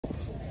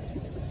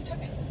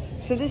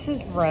So this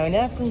is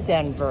Verona from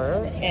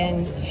Denver,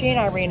 and she and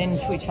I ran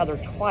into each other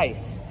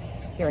twice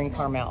here in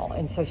Carmel.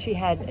 And so she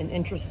had an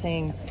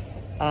interesting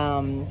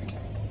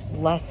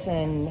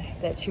lesson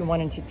that she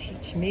wanted to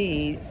teach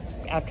me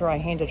after I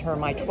handed her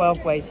my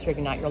 12 ways to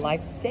ignite your life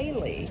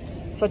daily.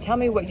 So tell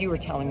me what you were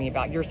telling me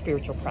about your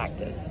spiritual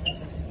practice.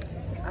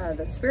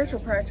 The spiritual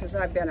practice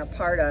I've been a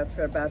part of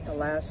for about the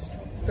last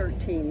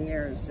 13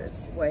 years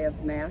is Way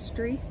of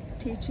Mastery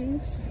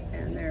teachings,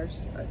 and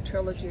there's a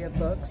trilogy of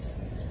books.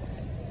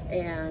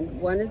 And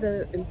one of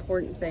the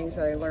important things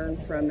I learned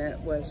from it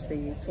was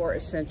the 4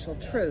 essential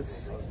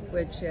truths,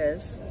 which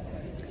is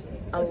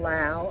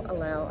allow,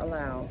 allow,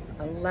 allow.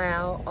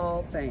 Allow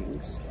all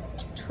things.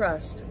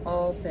 Trust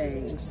all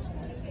things.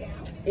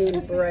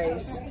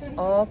 Embrace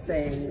all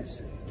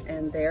things,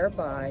 and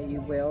thereby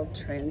you will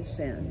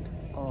transcend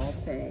all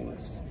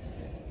things.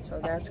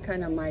 So that's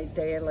kind of my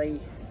daily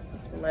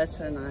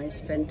lesson I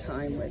spend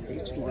time with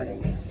each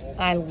morning.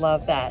 I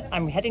love that.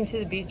 I'm heading to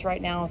the beach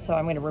right now, so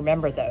I'm going to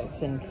remember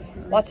those and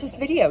watch this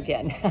video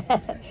again.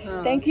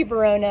 Thank you,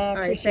 Verona. All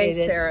right, Appreciate thanks,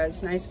 it. Sarah.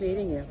 It's nice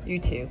meeting you. You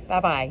too.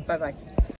 Bye-bye. Bye-bye.